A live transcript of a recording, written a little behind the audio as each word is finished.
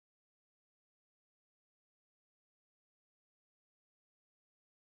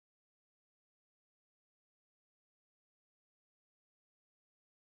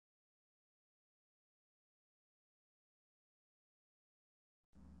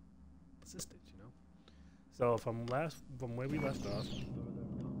consistent, you know. So from where we left off,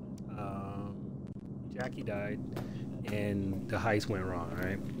 Jackie died, and the heist went wrong,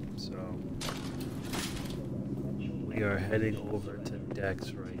 right? So we are heading over to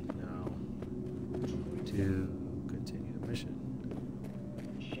Dex right now to continue the mission.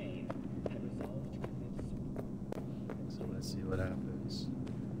 So let's see what happens.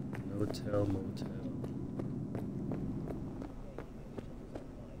 Motel.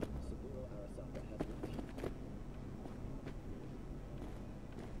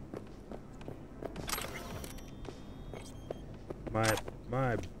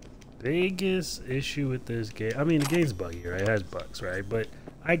 My biggest issue with this game, I mean, the game's buggy, right? It has bugs, right? But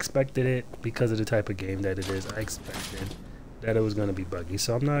I expected it because of the type of game that it is. I expected that it was going to be buggy,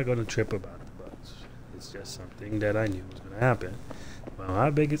 so I'm not going to trip about the bugs. It's just something that I knew was going to happen. Well, my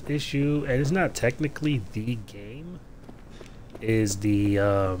biggest issue, and it's not technically the game, is the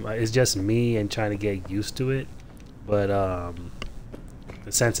it's just me and trying to get used to it. But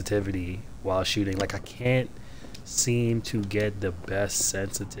the sensitivity while shooting, like I can't seem to get the best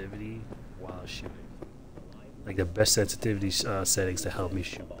sensitivity while shooting, like the best sensitivity settings to help me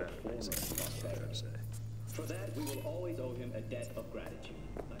shoot better. For that, we will always owe him a debt of gratitude.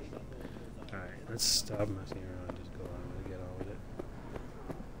 All right, let's stop messing around and just go on and get on with it.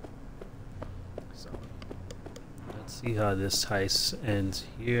 So let's see how this heist ends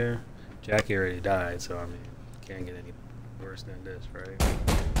here. Jackie already died, so I mean, can't get any worse than this, right?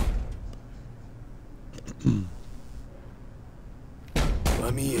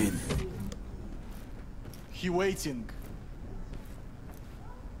 Let me in. He waiting.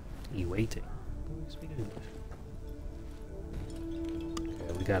 He waiting. Speak English.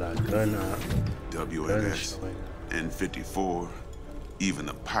 Okay, we got our gun up. WNS, N54, even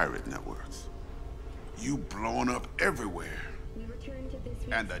the pirate networks. You blowing up everywhere.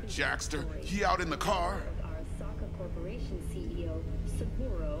 And the Jackster, he out in the car? Arasaka Corporation CEO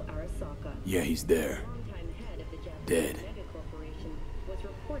Saburo Arasaka. Yeah, he's there. Longtime head of the Japanese Dead. Mega Corporation was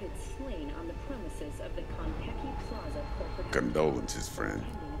reported slain on the premises of the Konpeki Plaza corporate. Condolences, friend.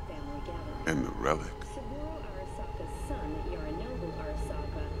 Attending a family gathering. And the relic. Saburo Arasaka's son, Yorinobu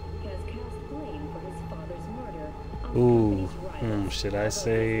Arasaka, has cast blame for his father's murder on the Ooh, company's rivals, should I although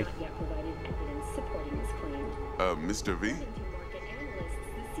say? he has not yet provided evidence supporting this claim. Mr. V? According to market analysts,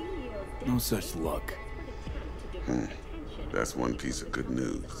 the CEO's death No such luck. That's one piece of good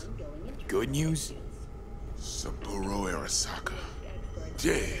news. Good news? Saburo Arasaka.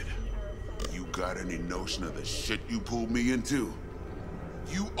 Dead. You got any notion of the shit you pulled me into?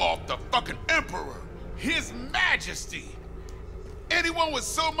 You off the fucking Emperor! His Majesty! Anyone with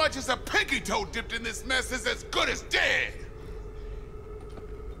so much as a pinky toe dipped in this mess is as good as dead!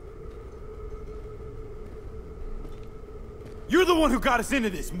 You're the one who got us into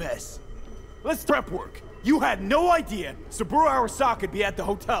this mess. Let's prep work. You had no idea Saburo Arasaka'd be at the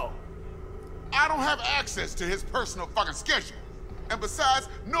hotel. I don't have access to his personal fucking schedule. And besides,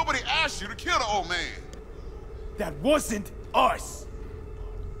 nobody asked you to kill the old man. That wasn't us.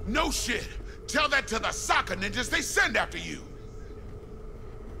 No shit. Tell that to the soccer ninjas they send after you.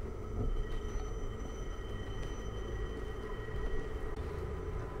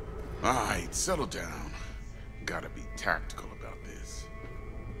 All right, settle down. Gotta be tactical about this.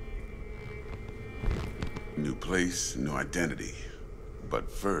 New place, new identity.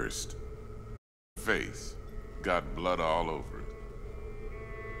 But first, face. Got blood all over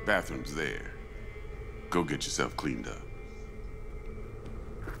it. Bathroom's there. Go get yourself cleaned up.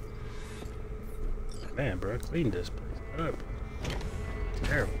 Man, bro, clean this place up.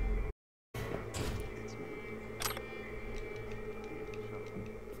 Terrible.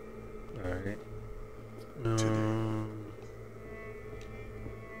 All right.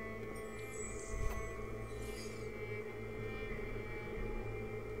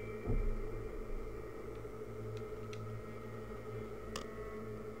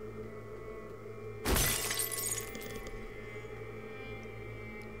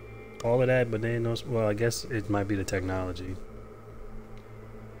 All of that, but then those. Well, I guess it might be the technology.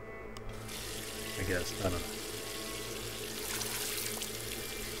 I guess I don't know.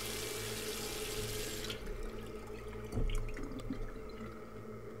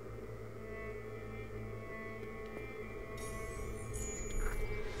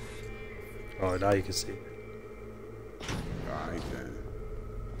 Oh, now you can see it. Alright then.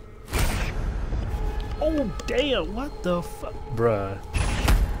 Oh, damn. What the fuck? Bruh.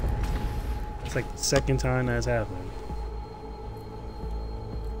 It's like the second time that's happened.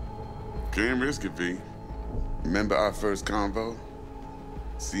 Can't risk it, V. Remember our first convo?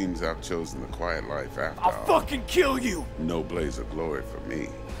 Seems I've chosen the quiet life after I'll all. fucking kill you! No blaze of glory for me.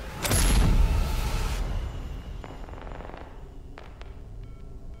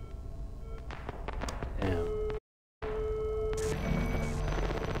 Damn.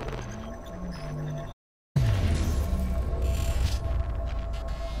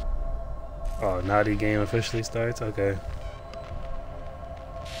 Oh, now the game officially starts? Okay.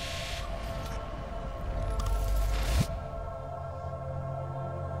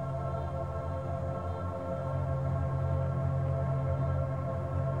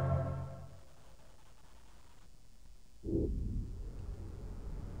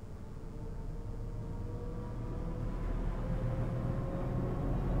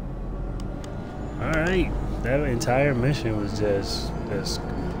 Alright, that entire mission was just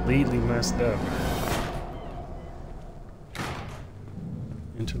completely messed up.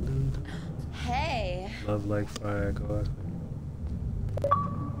 Interlude. Hey. Love like fire, go out.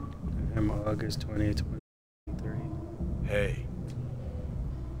 I'm August 2023. Hey,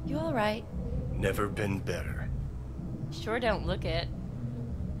 You alright? never been better. Sure don't look it.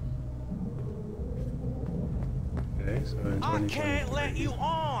 Okay, so in 2023. I can't let you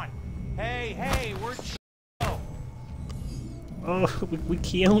on! Hey, we're Oh, we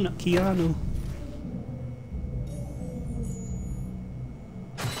Keanu.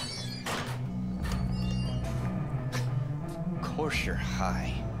 Of course you're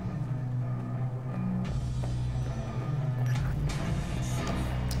high.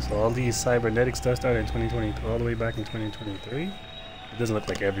 So all these cybernetic stuff started in 2020, all the way back in 2023. It doesn't look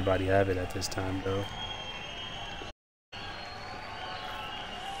like everybody have it at this time, though.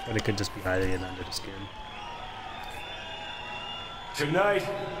 But it could just be hiding it under the skin. Tonight,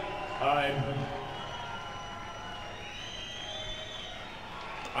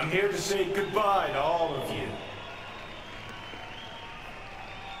 I'm here to say goodbye to all of you.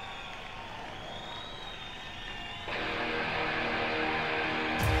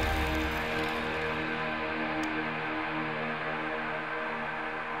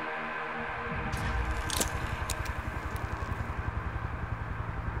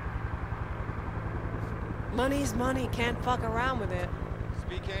 Money's money, can't fuck around with it.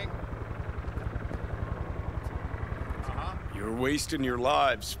 speaking. You're wasting your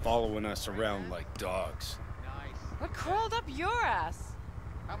lives following us around like dogs. Nice. What crawled up your ass?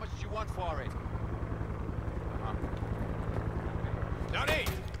 How much do you want for it? Johnny,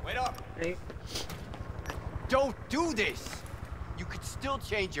 wait up. Hey. Don't do this. You could still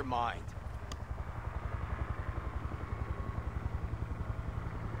change your mind.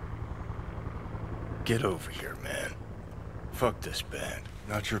 Get over here, man. Fuck this band.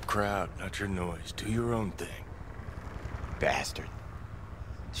 Not your crowd, not your noise. Do your own thing. Bastard.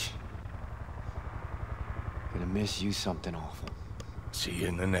 Gonna miss you something awful. See you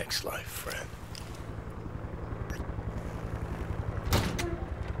in the next life, friend.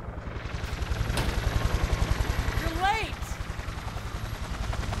 You're late!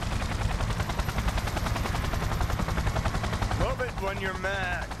 Love it when you're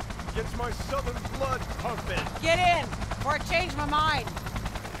mad. Gets my southern blood pumping. Get in, or I change my mind.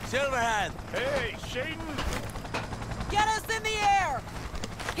 Silverhand. Hey, Shaden! Get us in the air!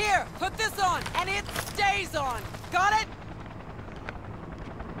 Here, put this on, and it stays on. Got it?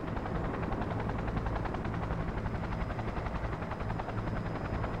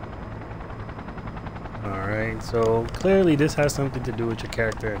 Alright, so clearly this has something to do with your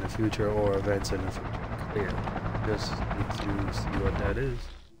character in the future or events in the future. Clear. Just need to see what that is.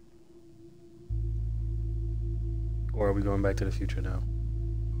 Or are we going back to the future now?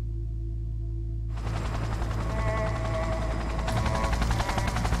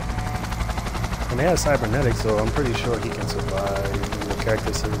 And they have cybernetics, so I'm pretty sure he can survive. The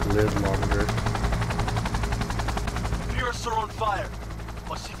character says live longer. Viewers are on fire.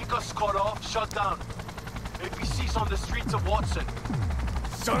 Pacifica's cut off, shut down. APC's on the streets of Watson.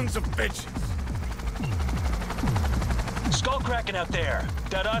 Sons of bitches! Skull cracking out there.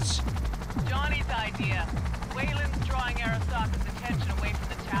 That us? Johnny's idea. Wayland's drawing Arasaka's attention away from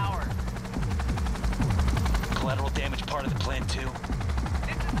the tower. Collateral damage part of the plan too.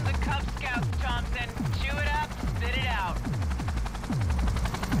 This isn't the Cub Scouts, Thompson. Chew it up, spit it out.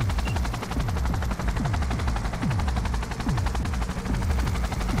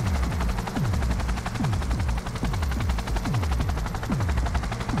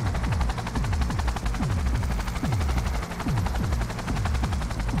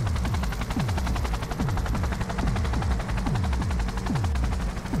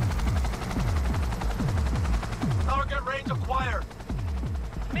 Target range acquired.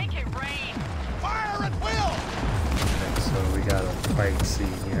 Make it rain. Fire at will! Thanks. So we got a fight scene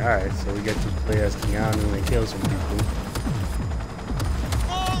here. Alright, so we get to play as Keanu and kill some people.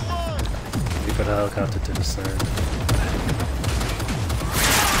 We put a helicopter to the sun.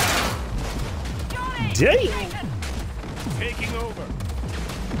 Damn! Taking over.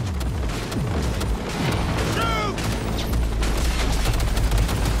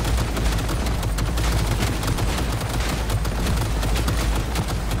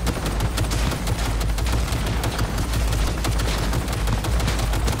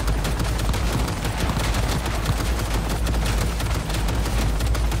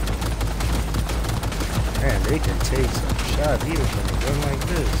 Man, they can take some shots even from a gun like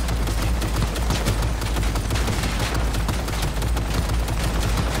this.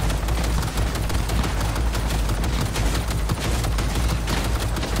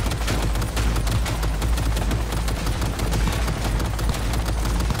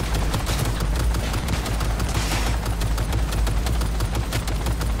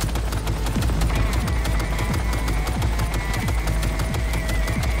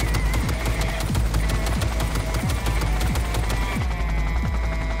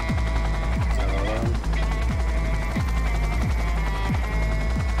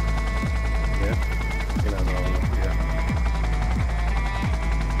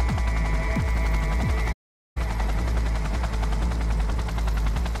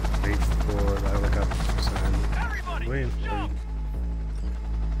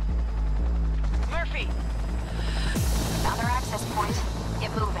 Murphy! Found our access point.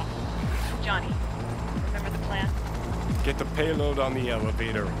 Get moving. Johnny, remember the plan? Get the payload on the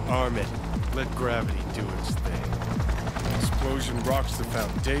elevator, arm it, let gravity do its thing. Explosion rocks the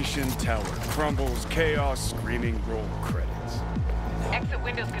foundation, tower crumbles, chaos, screaming roll credits. Exit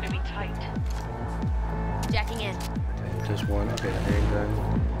window's gonna be tight. Jacking in. Just one. Okay, a handgun.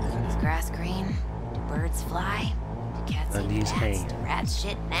 Is grass green? Do birds fly? Do cats And eat these bats? hang. Do rats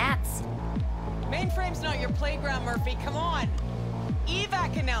shit gnats? Mainframe's not your playground, Murphy. Come on.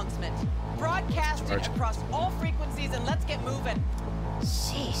 Evac announcement. Broadcast it across all frequencies and let's get moving.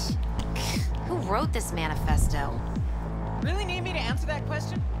 Sheesh. Who wrote this manifesto? Really need me to answer that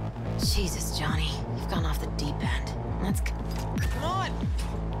question? Jesus, Johnny. You've gone off the deep end. Let's go. Come on.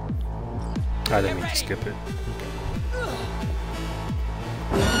 I didn't mean to skip it.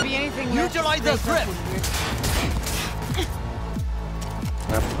 Could be anything left. Utilize the grip.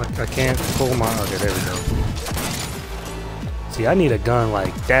 I can't pull my. Okay, there we go. See, I need a gun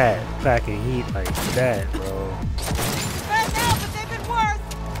like that, packing heat like that, bro. Bad now, but they've been worse.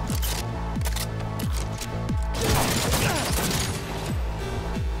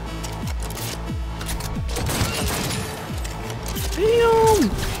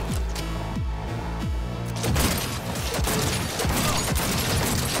 Damn!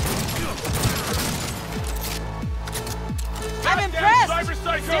 I'm impressed.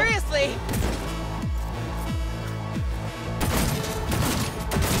 Seriously.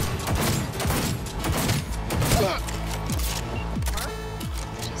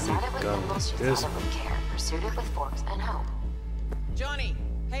 She sought it with nimble, she sought it with care. Pursued it with forks and hope. Johnny,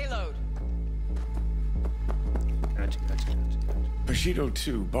 payload. Gotcha. Bushido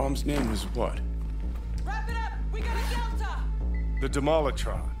 2, bomb's name was what? Wrap it up. We got a Delta. The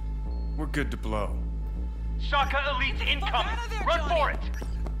Demolitron. We're good to blow. Shaka Elite's incoming! Run for it!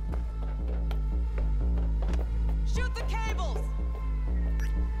 Shoot the cables.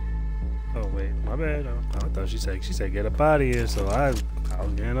 Oh wait, my bad. I thought she said get up out of here, so I was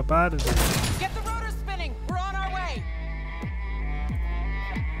getting up out of there. Get the rotor spinning. We're on our way.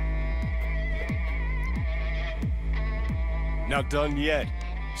 Not done yet.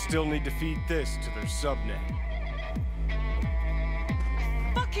 Still need to feed this to their subnet.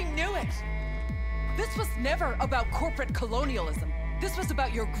 Fucking knew it. This was never about corporate colonialism. This was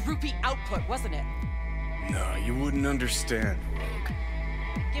about your groupie output, wasn't it? No, you wouldn't understand, Rogue.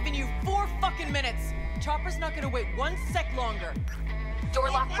 Giving you 4 fucking minutes. Chopper's not gonna wait 1 sec longer. Door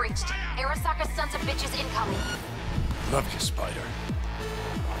lock breached. Arasaka's sons of bitches incoming. Love you, Spider.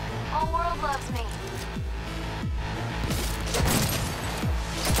 Whole world loves me.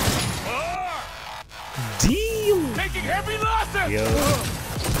 Damn! Taking heavy losses! Yo.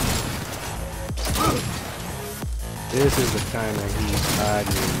 This is the kind of heat I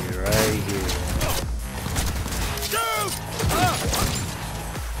need right here.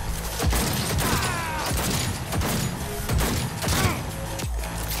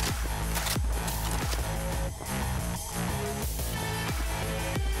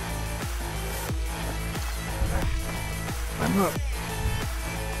 I'm up.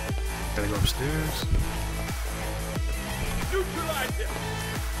 Gotta go upstairs. Neutralize him!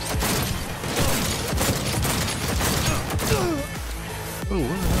 Oh, where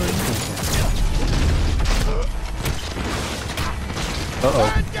the hell are you coming from?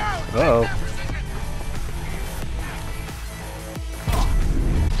 Uh-oh.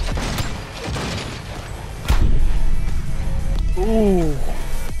 Ooh.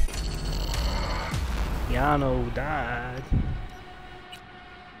 Yano died.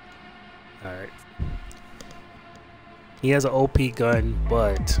 Alright. He has an OP gun,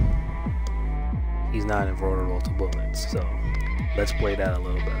 but he's not invulnerable to bullets, so let's play that a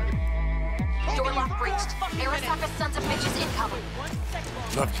little better. Door lock breached. Arasaka's sons of bitches incoming.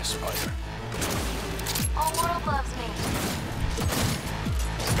 Love you, Spider. All world loves me.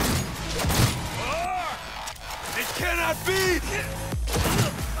 It cannot be!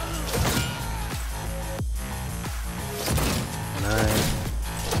 Nice.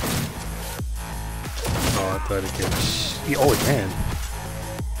 Oh, I thought it could. Oh, it can.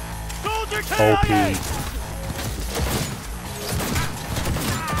 OP.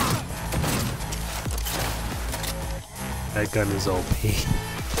 That gun is OP.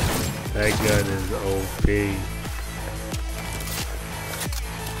 That gun is OP.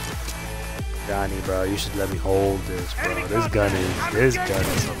 Johnny, bro, you should let me hold this, bro. This gun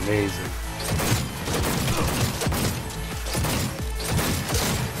is amazing.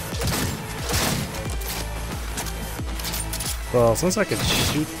 Well, since I can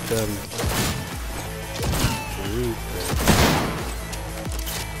shoot them through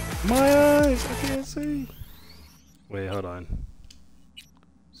my eyes, I can't see. Wait, hold on.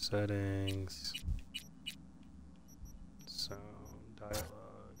 Settings. Sound, dialogue.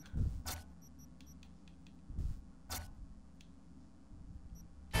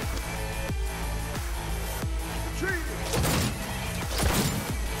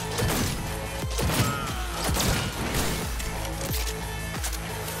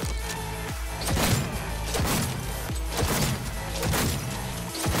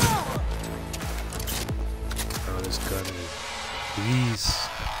 Please.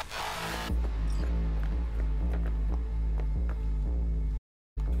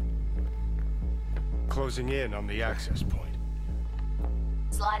 Closing in on the access point.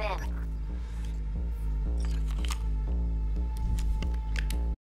 Slide in.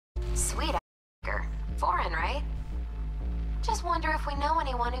 Sweet actor. Foreign, right? Just wonder if we know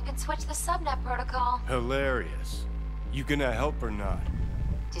anyone who can switch the subnet protocol. Hilarious. You gonna help or not?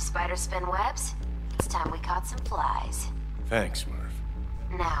 Do spiders spin webs? It's time we caught some flies. Thanks, Murph.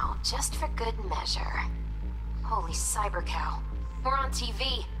 Now, just for good measure. Holy cyber cow. We're on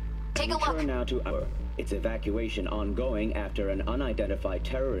TV. Take a look. Return now to our. Its evacuation ongoing after an unidentified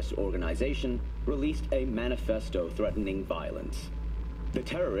terrorist organization released a manifesto threatening violence. The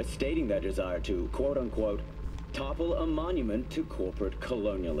terrorists stating their desire to, quote-unquote, topple a monument to corporate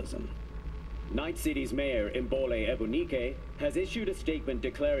colonialism. Night City's mayor, Imbole Ebunike, has issued a statement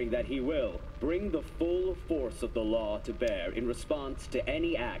declaring that he will bring the full force of the law to bear in response to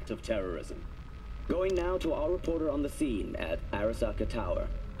any act of terrorism. Going now to our reporter on the scene at Arasaka Tower.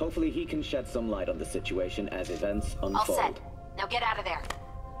 Hopefully he can shed some light on the situation as events unfold. All set. Now get out of there.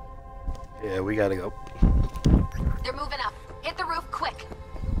 Yeah, we gotta go. They're moving up. Hit the roof quick.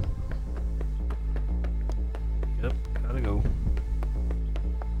 Yep, gotta go.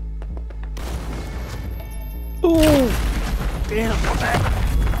 Ooh! Damn, my back.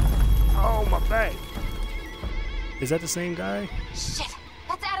 Oh, my back. Is that the same guy? Shit!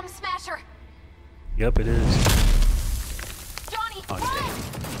 That's Adam Smasher! Yep, it is. Johnny, oh, run!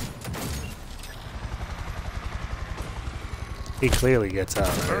 He clearly gets out,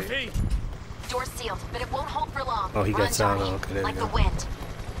 right? Murphy! Door's sealed, but it won't hold for long. Oh, he Run, gets Johnny, out. Oh, okay, there like you go. the wind.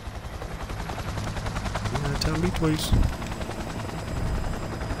 You gotta tell me twice.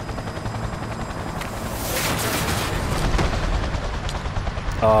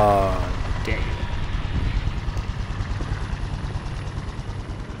 Oh, damn.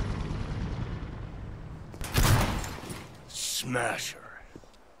 Smasher.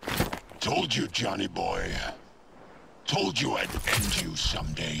 Told you, Johnny boy. Told you I'd end you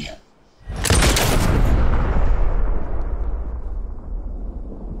someday.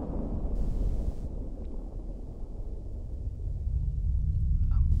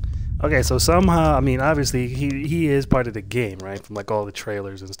 Okay, so somehow, I mean, obviously, he is part of the game, right? From like all the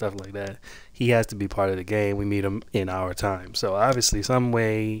trailers and stuff like that. He has to be part of the game. We meet him in our time. So obviously, some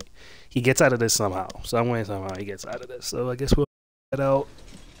way he gets out of this somehow. Some way, somehow he gets out of this. So I guess we'll get out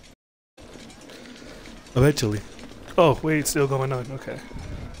eventually. Oh, wait, it's still going on. Okay.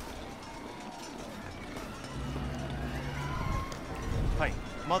 Hi,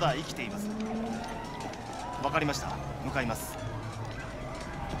 まだ生きています。わかりました。向かいます。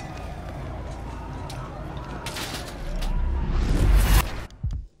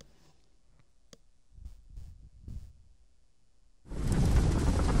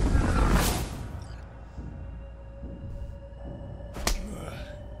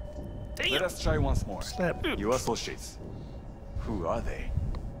Let us try once more. Slap. Your associates. Who are they?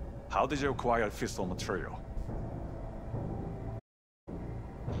 How did you acquire fissile material?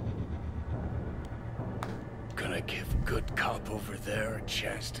 Gonna give good cop over there a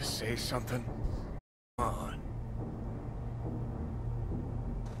chance to say something? Come on.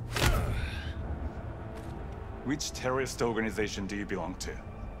 Which terrorist organization do you belong to?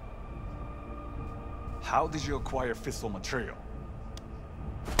 How did you acquire fissile material?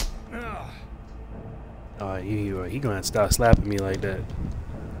 He gonna stop slapping me like that.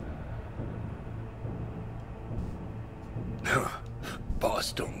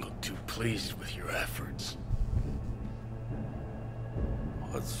 Boss don't look too pleased with your efforts.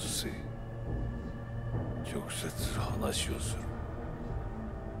 Atsushi, 直接話をする。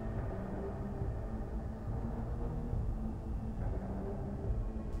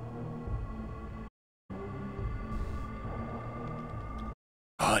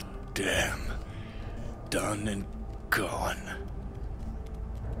God damn. Done and gone.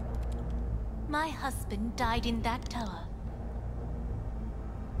 My husband died in that tower.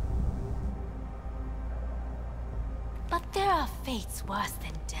 But there are fates worse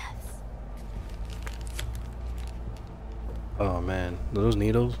than death. Oh man, those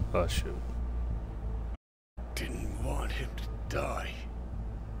needles? Oh shoot. Didn't want him to die.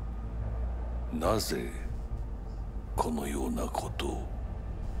 なぜこのようなことを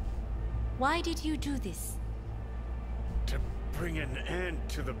Why did you do this? To bring an end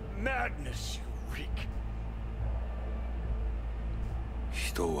to the madness you wreak.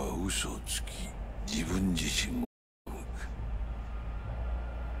 人は嘘をつき自分自身を生む。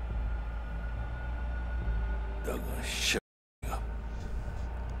だが死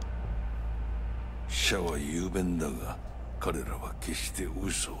者は雄弁だが彼らは決して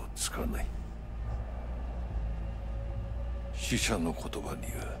嘘をつかない。死者の言葉に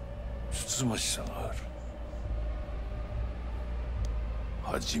はつつましさがある。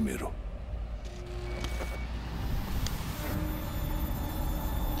始めろ。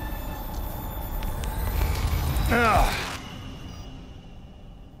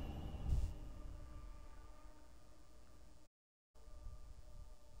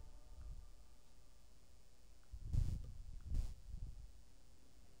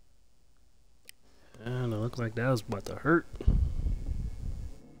And it looked like that was about to hurt.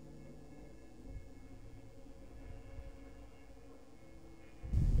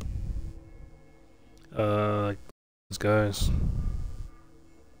 These guys.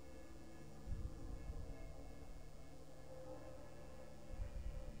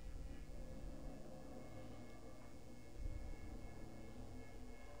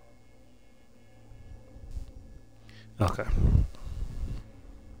 Okay.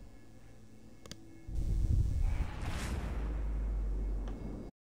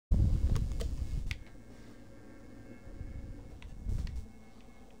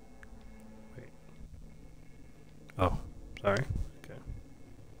 Oh, sorry. Okay.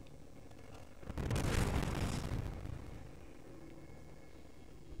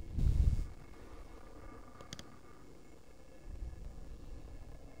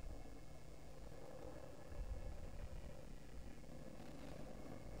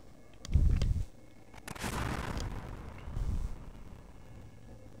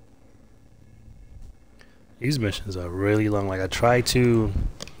 These missions are really long. Like I try to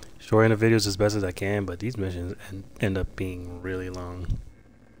shorten the videos as best as I can, but these missions end up being really long.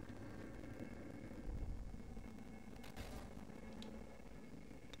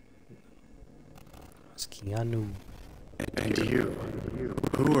 It's Keanu. And you?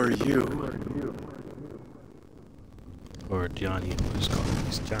 Who are you? Or Johnny. We'll just call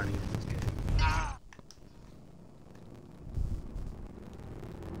him Johnny.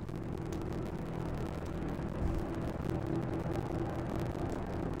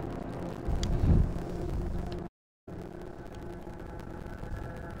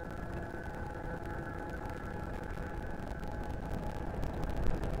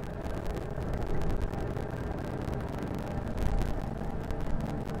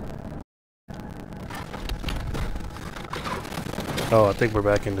 Oh, I think we're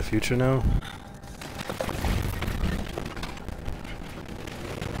back in the future now.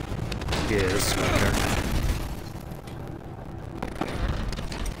 Yeah, this is my turn.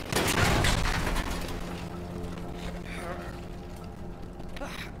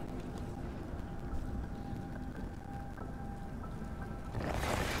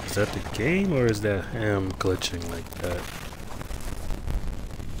 Is that the game or is that him glitching like that?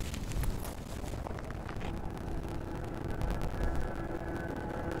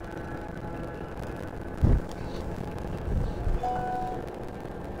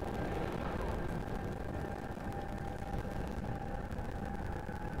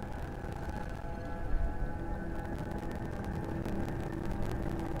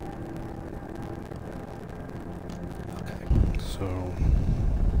 So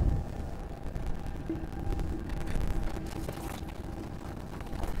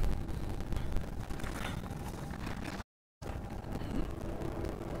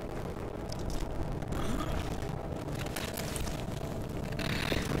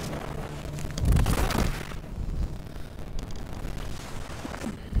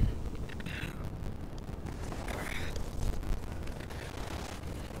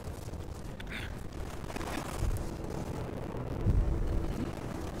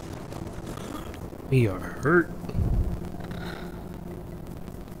we are hurt.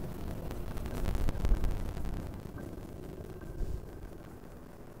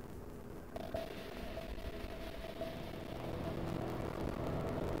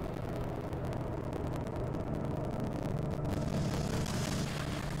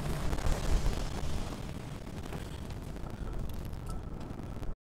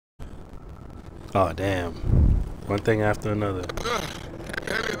 Oh damn. One thing after another.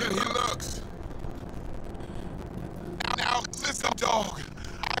 Heavier than he looks. Now listen, dog.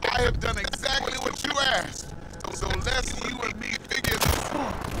 I have done exactly what you asked. So let's you and me figure this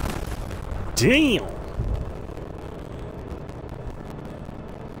out. Damn.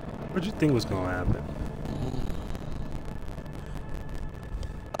 What'd you think was gonna happen?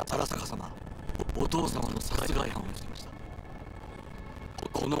 荒坂様、お父様の殺害犯を見つけました。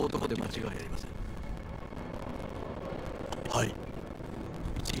この男で間違いありません。はい。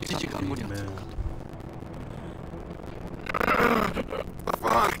1時間後に発生かと。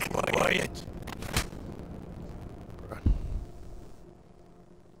Quiet.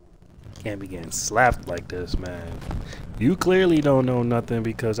 Can't be getting slapped like this, man. You clearly don't know nothing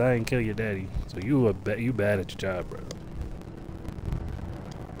because I didn't kill your daddy. So you bad at your job, bro.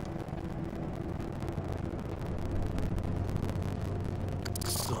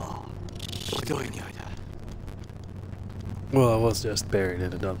 Well, I was just buried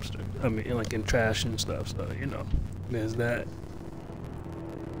in a dumpster. I mean, like in trash and stuff, so, you know, there's that.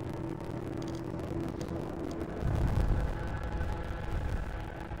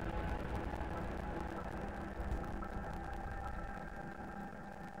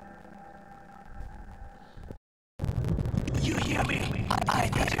 You hear me? I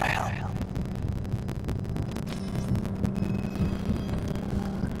need your help.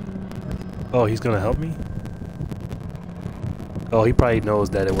 Oh, he's gonna help me? Oh, he probably knows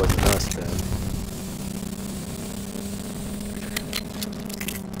that it wasn't us then.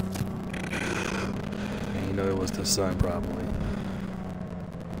 And you know it was the sun, probably.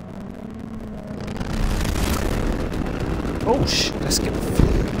 Oh shit, let's get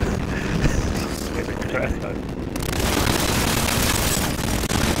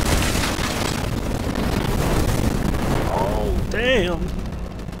Oh damn.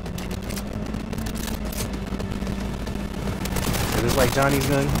 Is this like Johnny's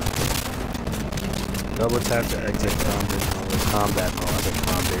gun? Double tap to exit combat mode. I said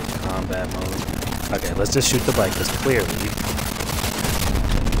combat mode. Okay, let's just shoot the bike, because clearly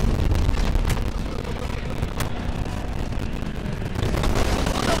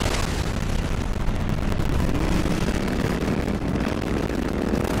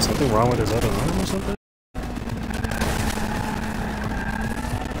something wrong with his other arm or something?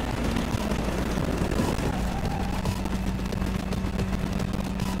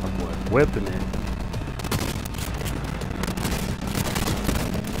 Whipping it.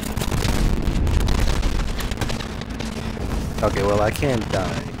 Okay, well I can't die.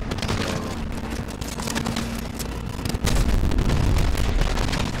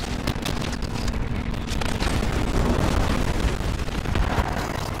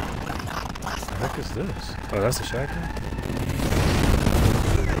 What the heck is this? Oh, that's a shotgun?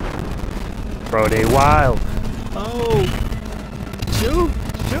 Bro, they wild. Oh! Shoot!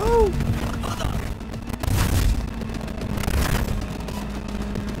 Shoot!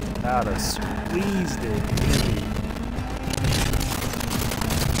 I'd have squeezed it.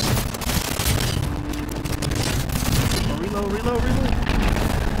 Oh, reload.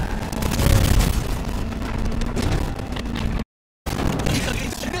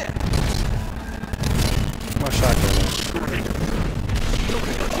 My shotgun.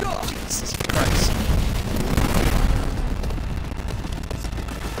 Jesus Christ.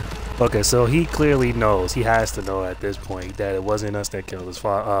 Okay, so he clearly knows. He has to know at this point that it wasn't us that killed his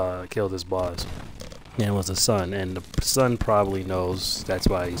boss. And it was the son, and the son probably knows that's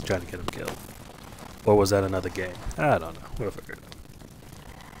why he's trying to get him killed. Or was that another game? I don't know. We'll figure it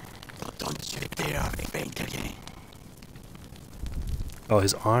out. Don't you dare faint again. Oh,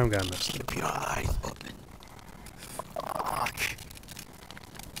 his arm got messed up. Keep your eyes open. Fuck.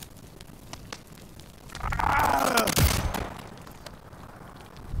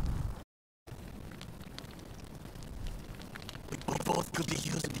 could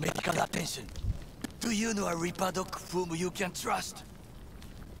use medical attention. Do you know a Reaper doc whom you can trust?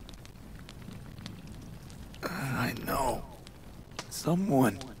 I know.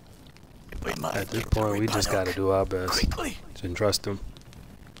 Someone. At this point, we just gotta do our best. Quickly. And trust him.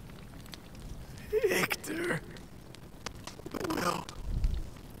 Victor will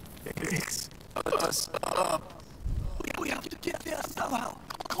fix us up. We have to get there somehow.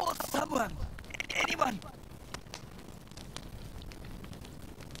 Call someone. Anyone.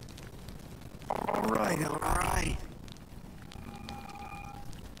 All right.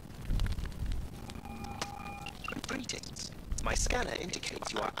 Greetings. My scanner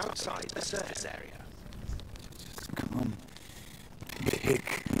indicates you are outside the service area. Come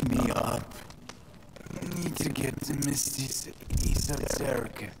pick me up. Need to get to Misty's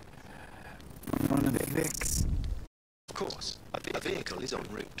esoterica. Run a fix. Of course, a vehicle is en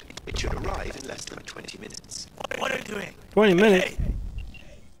route. It should arrive in less than 20 minutes. What are you doing? 20 minutes? Hey.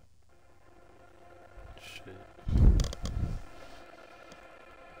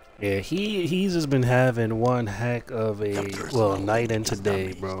 Yeah, he's just been having one heck of a night into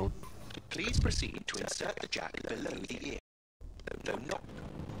day, bro. Please proceed to insert the jack below the ear. No, not.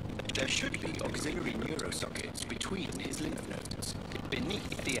 There should be auxiliary neurosockets between his lymph nodes, beneath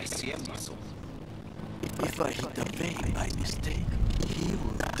the SCM muscle. If I hit the vein by mistake, he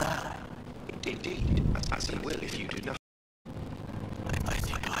will die. Indeed, as he will if you do not. I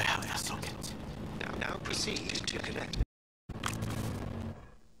think I have a socket. Now proceed to connect.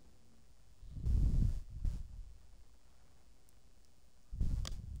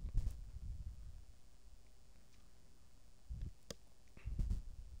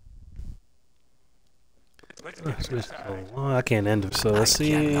 Oh, I can't end it, so let's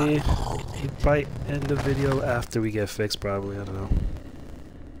see. We might end the video after we get fixed, probably. I don't know.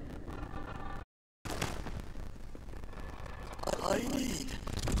 I need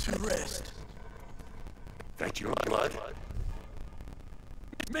to rest. That your blood?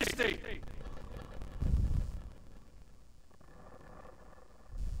 Misty!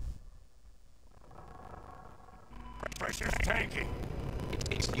 Pressure's tanking.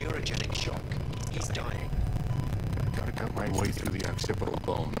 It's neurogenic shock. He's dying. Gotta cut my way through the occipital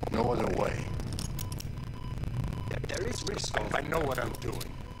bone. No other way. There is risk of... I know what I'm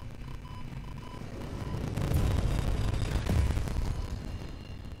doing.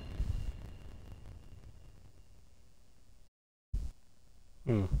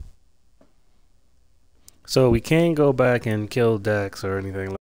 So we can't go back and kill Dex or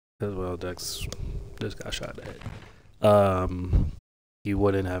anything like that. Well, Dex just got shot at. He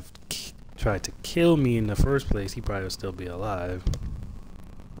wouldn't have tried to kill me in the first place. He probably would still be alive.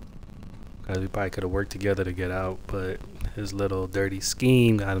 Because we probably could have worked together to get out, but his little dirty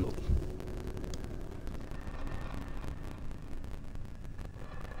scheme got him.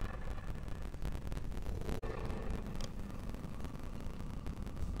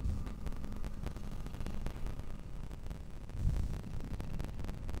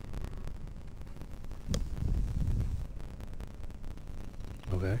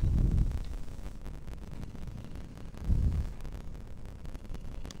 Okay.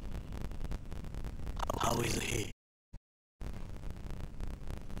 How is he?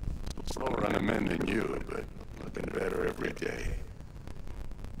 Slower on the mend than you, but looking better every day.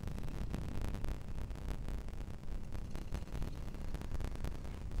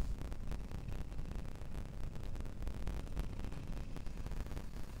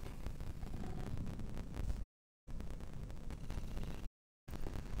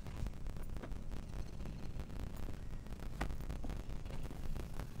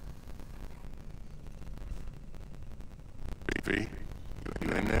 V, you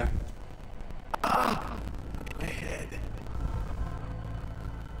in there? Ah! My head.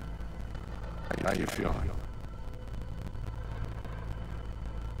 How you feeling?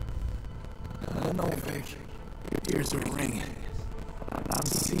 I don't know, Vic. Your ears are ringing. I'm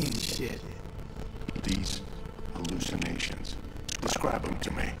seeing shit. These hallucinations. Describe them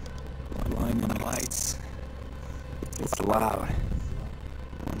to me. Blinding lights. It's loud.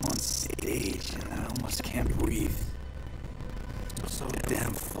 I'm on stage and I almost can't breathe. So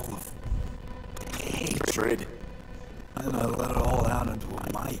damn full of hatred. And I let it all out into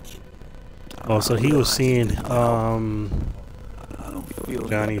a mic. Oh, so he was seeing I don't feel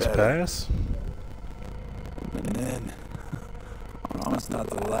Johnny's past? And then, I promise not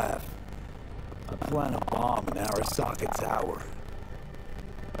to laugh. I plan a bomb in Arasaka Tower.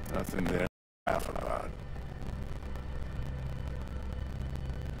 Nothing there to laugh about.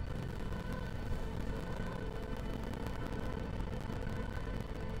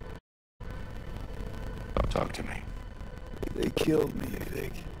 Talk to me. They killed me,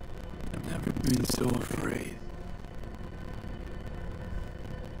 Vic. I've never been so afraid.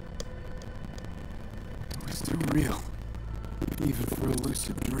 It was too real, even for a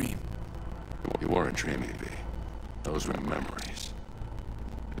lucid dream. You weren't dreaming, V. Those were memories.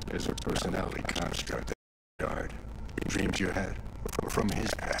 There's a personality construct that guard. Dreams you had from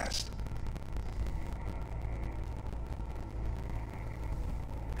his past.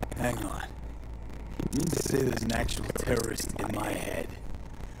 Hang on. You mean to say there's an actual terrorist in my head?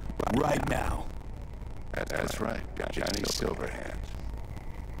 Right now? That's right, Johnny Silverhand.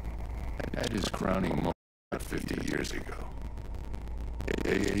 Had his crowning moment about 50 years ago.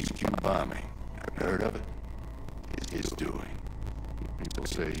 HQ bombing. Heard of it? His doing. People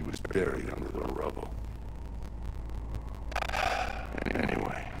say he was buried under the rubble.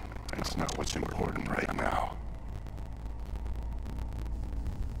 Anyway, that's not what's important right now.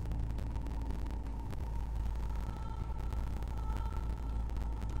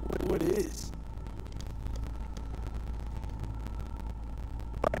 What is?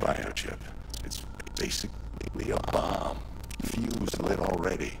 Biochip. It's basically a bomb. Fuse lit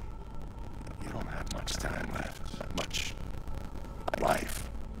already. You don't have much time left. Much life.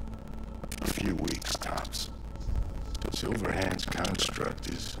 A few weeks tops. Silverhand's construct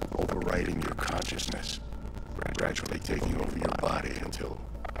is overriding your consciousness, gradually taking over your body until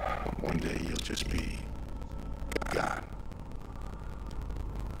one day you'll just be gone.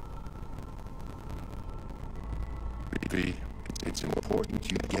 V, it's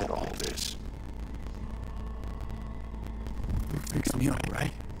important you get all this. Fix me up,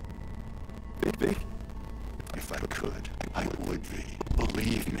 right? Vic? If I could, I would, V.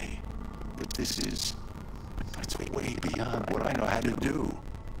 Believe me. But this is... it's way beyond what I know how to do.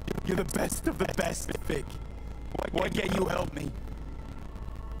 You're the best of the best, Vic. Why can't you help me?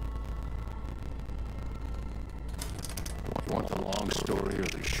 You want the long story or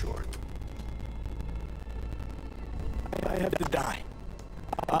the short? I have to die.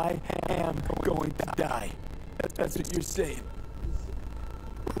 I am going to die. That's what you're saying.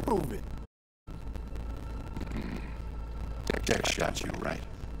 Prove it. That shot you right.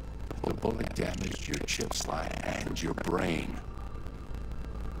 The bullet damaged your chip slide and your brain.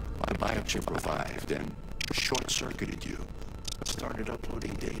 The biochip revived and short-circuited you. Started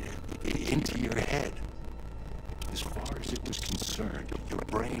uploading data into your head. As far as it was concerned, your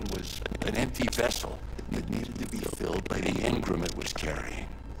brain was an empty vessel that needed to be filled by the engram it was carrying.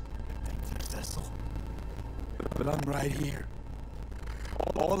 Empty vessel? But I'm right here.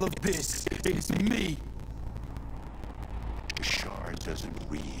 All of this is me. The shard doesn't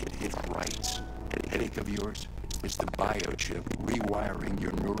read, it writes. The headache of yours is the biochip rewiring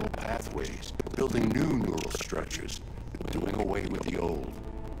your neural pathways, building new neural structures, doing away with the old.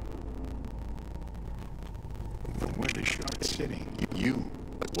 Where the shard's sitting, you,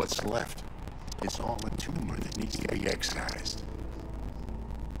 what's left, is all a tumor that needs to be excised.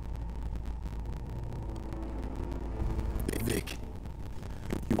 Vic,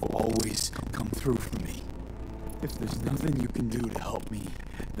 you've always come through for me. If there's nothing you can do to help me,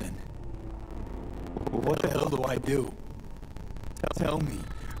 then... well, what the hell do I do? Tell me,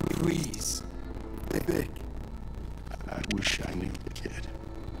 please. Vic. I wish I knew, kid.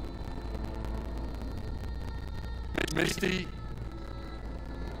 Misty!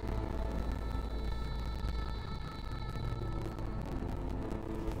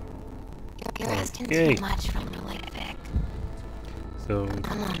 You're asking too much from me, Vic. So,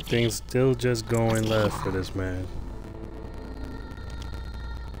 things still just going left for this man.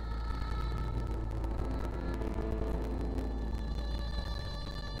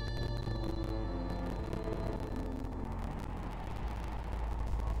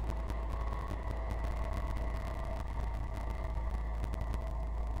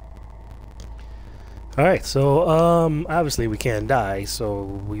 Alright, so obviously we can't die, so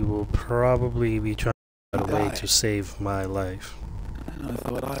we will probably be trying to find a way to save my life. And I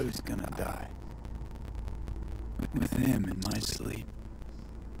thought I was gonna die. With him in my sleep.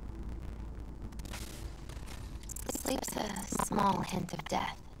 Sleep's a small hint of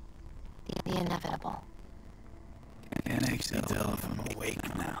death. The inevitable. I can't actually tell if I'm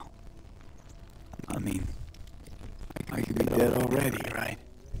awake now. I mean, I could be dead already, right?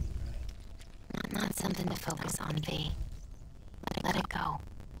 Not something to focus on, V. Let it go.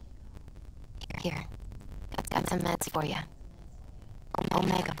 Here. Got some meds for you.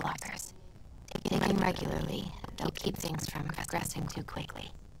 Omega blockers. Take them regularly. They'll keep things from progressing too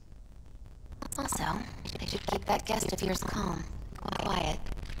quickly. Also, they should keep that guest of yours calm. Quiet.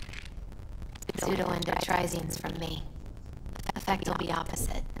 Pseudo-endotrizines from me. The effect will be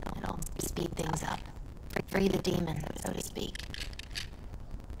opposite. It'll speed things up. Free the demon, so to speak.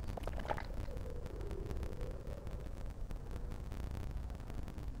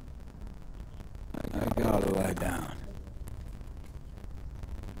 I gotta lie down.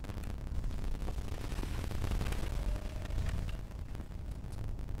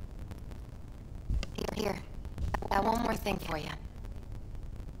 Here. Got one more thing for you.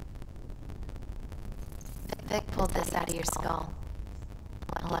 Vic pulled this out of your skull.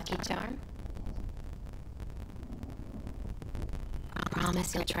 A lucky charm? I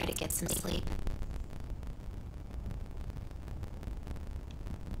promise you'll try to get some sleep.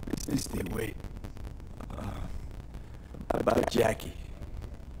 Stay, wait. About Jackie.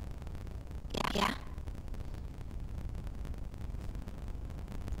 Yeah?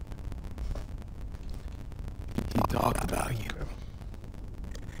 He talked about you.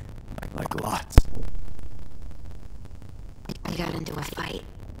 Like lots. We got into a fight.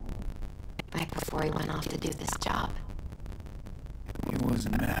 Right before he went off to do this job. He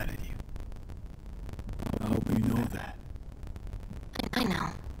wasn't mad at you. I hope you know that. I know.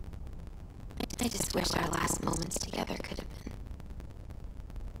 I just wish our last moments together could have been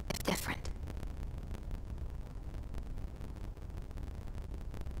different.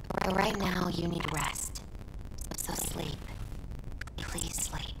 But right now, you need rest. So sleep. Please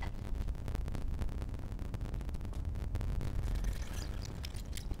sleep.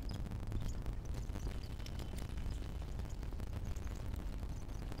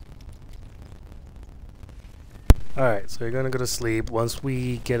 Alright, so you're gonna go to sleep. Once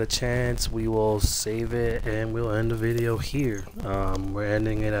we get a chance, we will save it and we'll end the video here. We're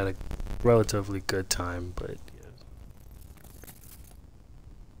ending it at a relatively good time, but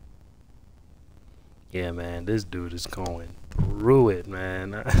yeah, man, this dude is going through it,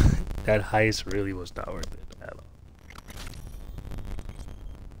 man. That heist really was not worth it at all.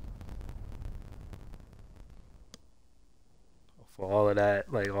 For all of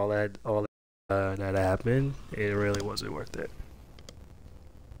that, like all that that happened, it really wasn't worth it.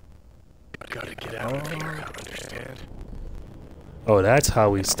 I gotta get out of here, understand? Oh, that's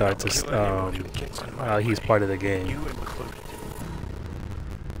how we start to, he's part of the game. You included.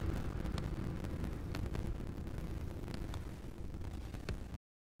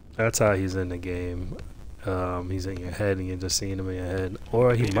 That's how he's in the game. He's in your head and you're just seeing him in your head.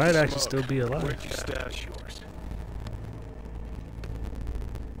 Or he might actually still be alive. Where'd you stash yours?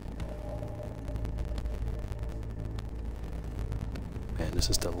 Man, this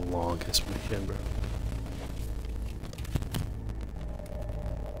is the longest weekend, bro.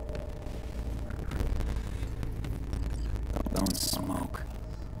 Don't smoke.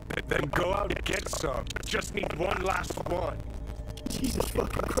 Then go out and get some. Just need one last one. Jesus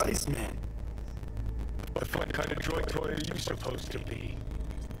fucking Christ, man. What kind of joint toy are you supposed to be?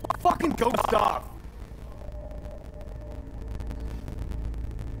 Fucking go stop!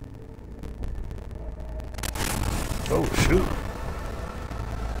 Oh, shoot.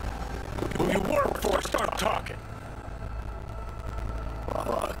 Who you work for, start talking.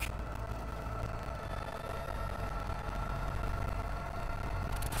 Fuck.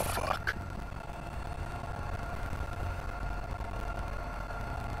 Fuck.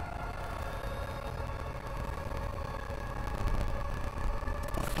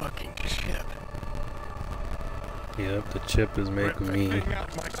 Fucking chip. Yep, the chip is making me.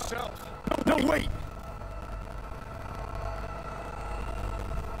 Out myself. No, wait!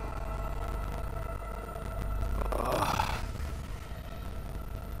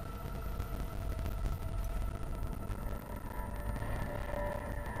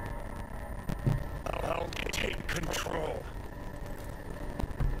 I'll take control.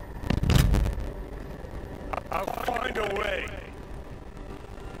 I'll find a way.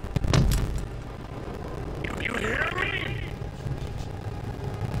 You hear me?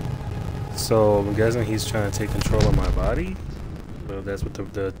 So I'm guessing he's trying to take control of my body. Well, that's what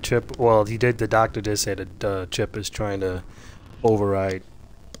the chip. Well, he did. The doctor did say that the chip is trying to override,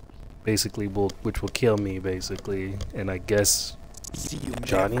 basically, which will kill me, basically. And I guess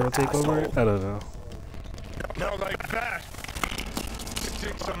Johnny will take over it. I don't know. Now like that.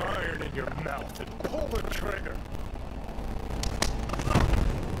 Stick some iron in your mouth and pull the trigger.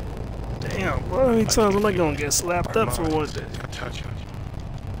 Damn, well, how many times am I gonna get slapped up for one day? Touch it.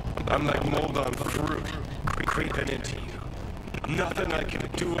 I'm like mold on fruit, creeping into you. Nothing I can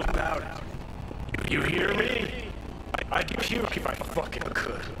do about it. You hear me? I'd puke if I fucking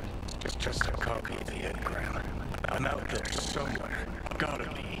could. Just a copy of the engram. I'm out there somewhere. Gotta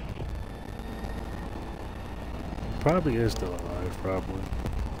be. Probably is still alive, probably.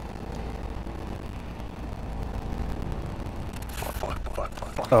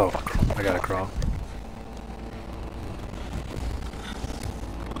 Fuck. Oh, I gotta crawl.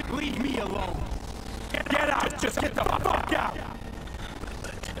 leave me alone. Get out! Just get the fuck out!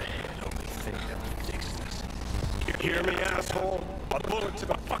 You hear me, asshole? A bullet to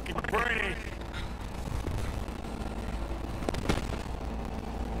the fucking brain!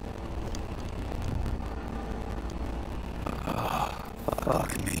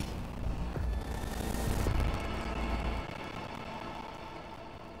 Fuck me.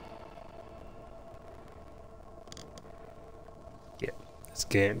 Yeah, this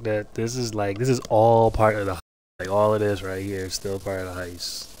game, this is all part of the, like, all of this right here is still part of the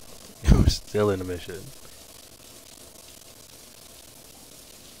heist. We're still in the mission.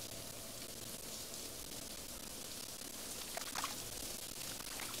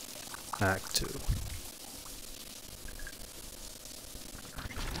 Act 2.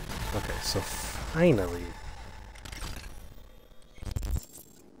 Okay, so finally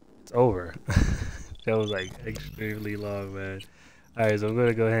it's over. That was like extremely long, man. Alright, so I'm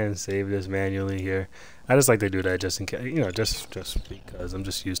gonna go ahead and save this manually here. I just like to do that just in case, you know, just because I'm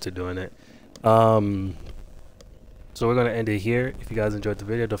just used to doing it. So we're gonna end it here. If you guys enjoyed the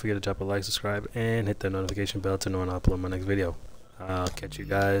video, don't forget to drop a like, subscribe, and hit the notification bell to know when I upload my next video. I'll catch you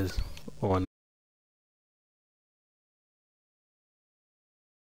guys on